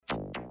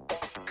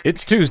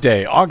It's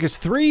Tuesday,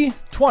 August 3,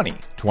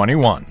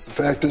 2021. The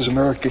fact is,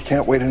 America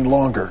can't wait any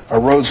longer.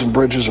 Our roads and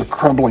bridges are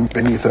crumbling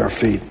beneath our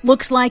feet.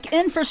 Looks like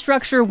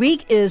Infrastructure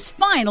Week is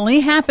finally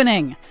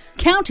happening.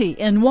 County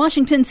in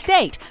Washington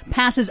State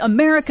passes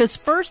America's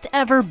first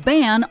ever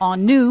ban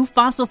on new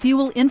fossil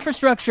fuel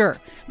infrastructure.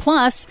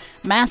 Plus,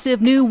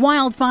 massive new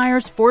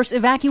wildfires force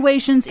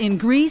evacuations in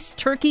Greece,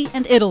 Turkey,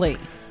 and Italy.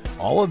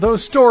 All of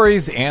those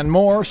stories and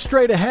more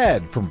straight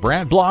ahead from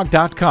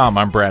BradBlog.com.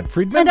 I'm Brad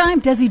Friedman. And I'm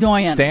Desi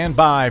Doyen. Stand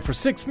by for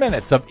 6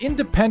 minutes of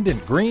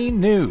independent green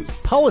news,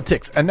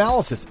 politics,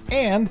 analysis,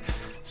 and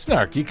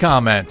snarky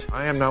comment.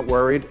 I am not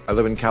worried. I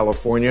live in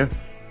California.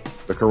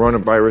 The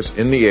coronavirus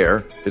in the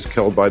air is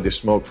killed by the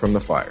smoke from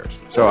the fires.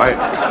 So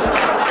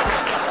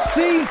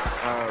See?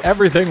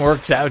 Everything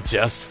works out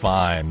just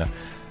fine.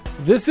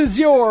 This is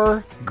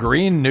your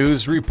Green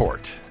News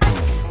Report.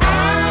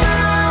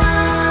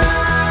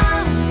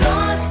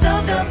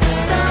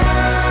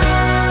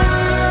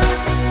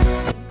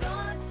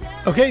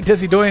 Okay,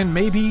 Desi Doyen,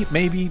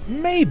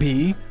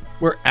 maybe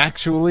we're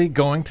actually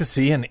going to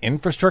see an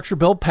infrastructure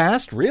bill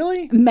passed?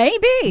 Really?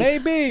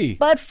 Maybe.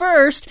 But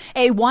first,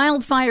 a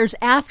wildfire's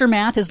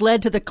aftermath has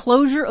led to the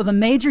closure of a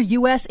major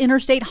U.S.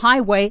 interstate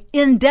highway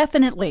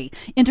indefinitely.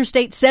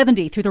 Interstate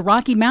 70 through the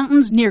Rocky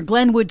Mountains near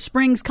Glenwood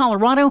Springs,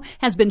 Colorado,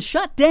 has been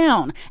shut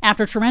down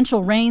after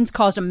torrential rains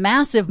caused a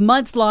massive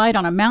mudslide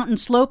on a mountain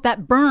slope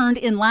that burned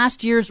in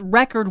last year's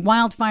record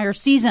wildfire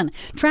season,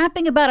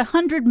 trapping about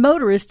 100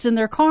 motorists in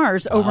their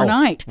cars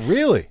overnight.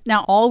 Really?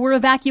 Now, all were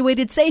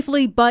evacuated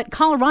safely, but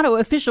Colorado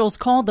officials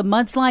called the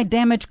mudslide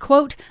damage,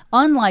 quote,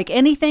 unlike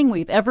anything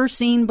we've ever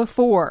seen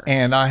before.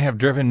 And I have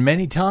driven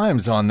many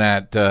times on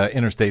that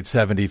Interstate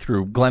 70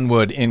 through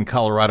Glenwood in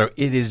Colorado.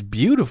 It is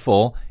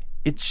beautiful.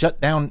 It's shut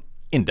down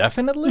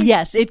indefinitely?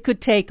 Yes, it could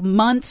take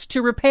months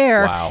to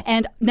repair. Wow.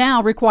 And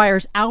now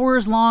requires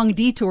hours-long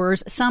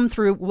detours, some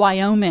through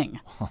Wyoming.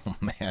 Oh,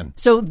 man.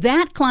 So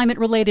that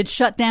climate-related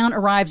shutdown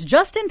arrives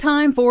just in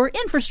time for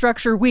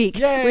Infrastructure Week,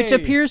 Yay! Which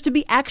appears to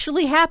be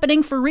actually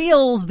happening for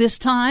reals this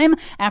time.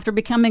 After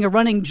becoming a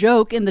running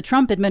joke in the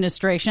Trump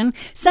administration,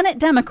 Senate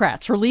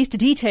Democrats released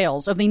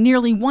details of the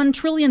nearly $1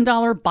 trillion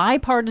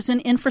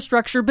bipartisan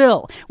infrastructure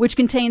bill, which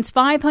contains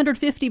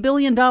 $550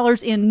 billion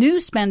in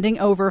new spending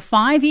over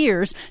 5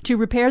 years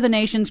to repair the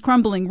nation's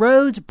crumbling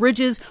roads,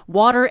 bridges,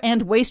 water,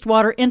 and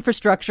wastewater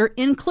infrastructure,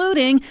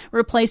 including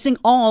replacing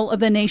all of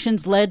the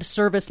nation's lead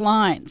service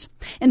lines.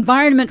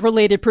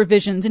 Environment-related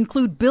provisions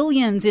include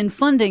billions in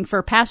funding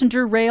for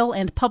passenger rail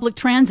and public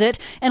transit,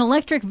 an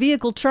electric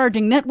vehicle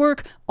charging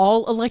network,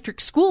 all-electric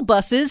school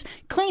buses,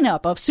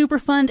 cleanup of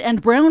Superfund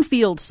and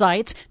brownfield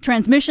sites,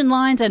 transmission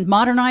lines and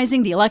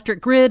modernizing the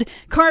electric grid,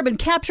 carbon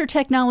capture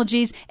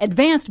technologies,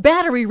 advanced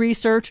battery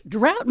research,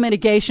 drought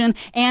mitigation,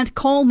 and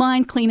coal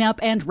mine cleanup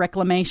and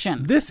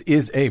reclamation. This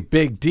is a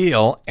big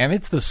deal, and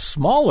it's the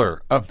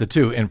smaller of the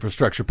two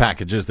infrastructure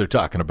packages they're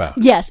talking about.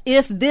 Yes,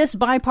 if this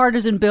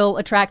bipartisan bill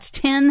attracts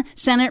 10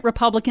 Senate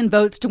Republican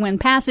votes to win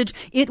passage,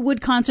 it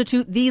would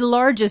constitute the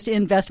largest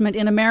investment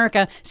in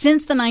America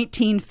since the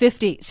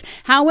 1950s.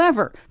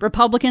 However,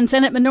 Republican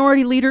Senate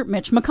Minority Leader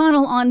Mitch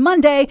McConnell on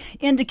Monday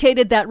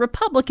indicated that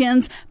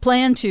Republicans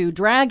plan to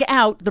drag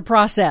out the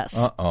process.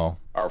 Uh-oh.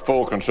 Our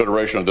full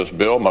consideration of this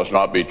bill must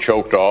not be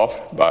choked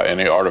off by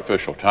any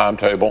artificial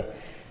timetable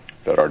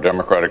that our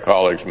Democratic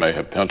colleagues may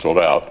have penciled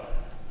out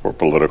for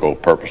political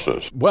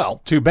purposes.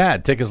 Well, too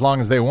bad. Take as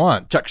long as they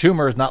want. Chuck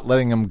Schumer is not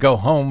letting them go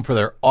home for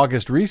their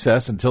August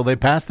recess until they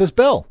pass this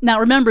bill. Now,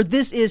 remember,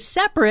 this is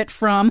separate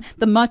from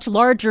the much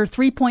larger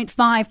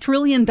 $3.5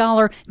 trillion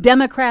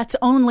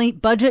Democrats-only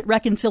budget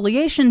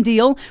reconciliation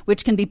deal,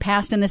 which can be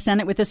passed in the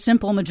Senate with a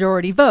simple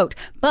majority vote.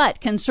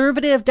 But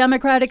conservative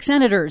Democratic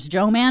senators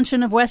Joe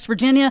Manchin of West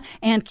Virginia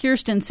and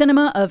Kyrsten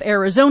Sinema of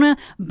Arizona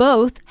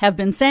both have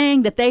been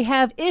saying that they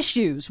have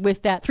issues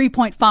with that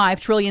 $3.5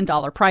 trillion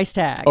price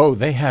tag. Oh,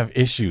 they have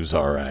issues,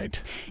 all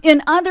right. In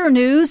other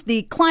news,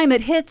 the climate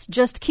hits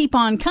just keep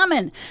on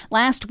coming.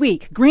 Last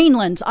week,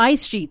 Greenland's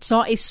ice sheet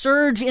saw a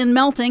surge in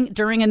melting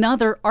during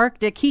another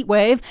Arctic heat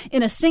wave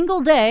in a single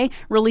day,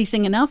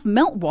 releasing enough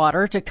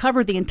meltwater to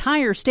cover the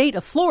entire state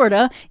of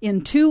Florida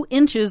in 2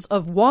 inches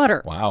of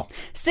water. Wow.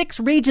 6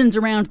 regions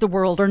around the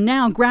world are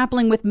now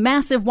grappling with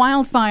massive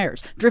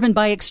wildfires driven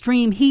by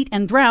extreme heat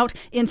and drought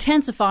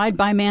intensified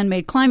by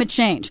man-made climate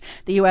change.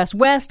 The U.S.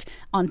 West,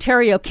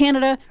 Ontario,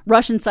 Canada,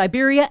 Russian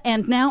Siberia,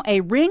 and now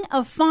a ring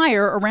of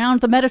fire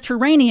around the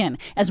Mediterranean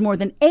as more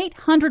than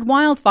 800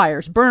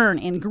 wildfires burn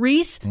in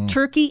Greece,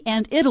 Turkey,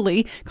 and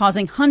Italy,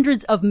 causing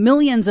hundreds of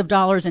millions of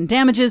dollars in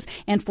damages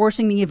and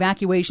forcing the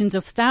evacuations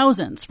of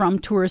thousands from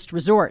tourist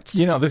resorts.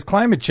 You know, this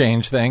climate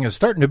change thing is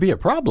starting to be a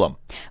problem.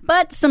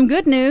 But some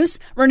good news.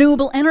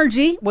 Renewable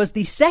energy was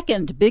the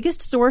second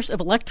biggest source of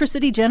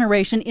electricity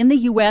generation in the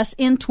U.S.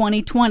 in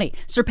 2020,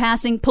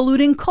 surpassing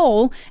polluting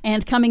coal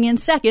and coming in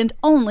second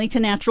only to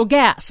natural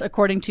gas,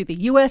 according to the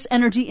U.S.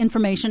 Energy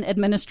Information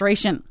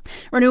Administration.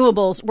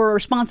 Renewables were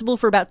responsible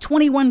for about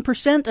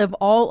 21% of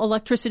all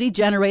electricity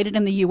generated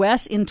in the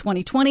U.S. in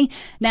 2020.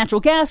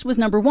 Natural gas was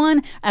number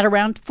one at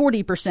around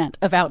 40%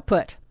 of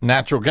output.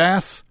 Natural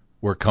gas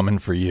we're coming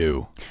for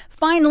you.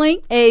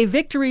 Finally, a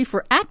victory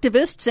for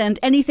activists and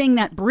anything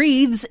that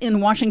breathes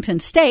in Washington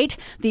state.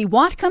 The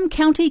Whatcom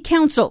County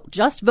Council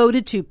just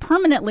voted to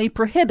permanently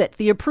prohibit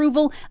the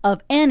approval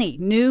of any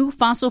new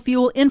fossil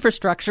fuel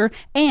infrastructure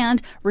and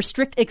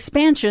restrict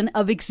expansion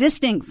of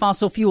existing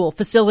fossil fuel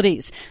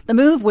facilities. The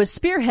move was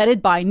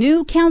spearheaded by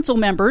new council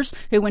members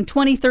who in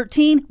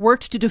 2013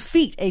 worked to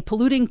defeat a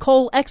polluting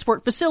coal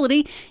export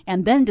facility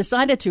and then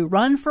decided to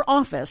run for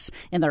office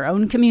in their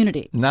own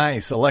community.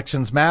 Nice.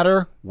 Elections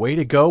matter. Way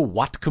to go,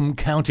 Whatcom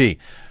County.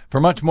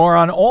 For much more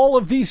on all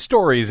of these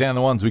stories and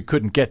the ones we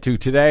couldn't get to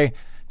today,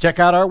 check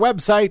out our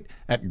website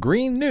at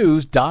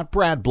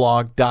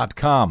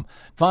greennews.bradblog.com.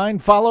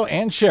 Find, follow,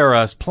 and share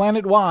us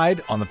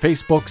planet-wide on the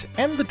Facebooks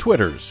and the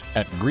Twitters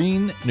at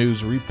Green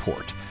News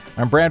Report.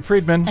 I'm Brad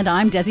Friedman. And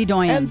I'm Desi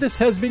Doyen. And this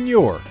has been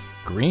your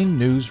Green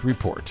News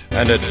Report.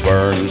 And it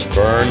burns,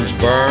 burns,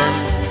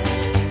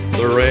 burns,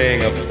 the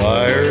ring of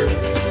fire,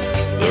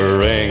 the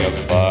ring of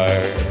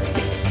fire.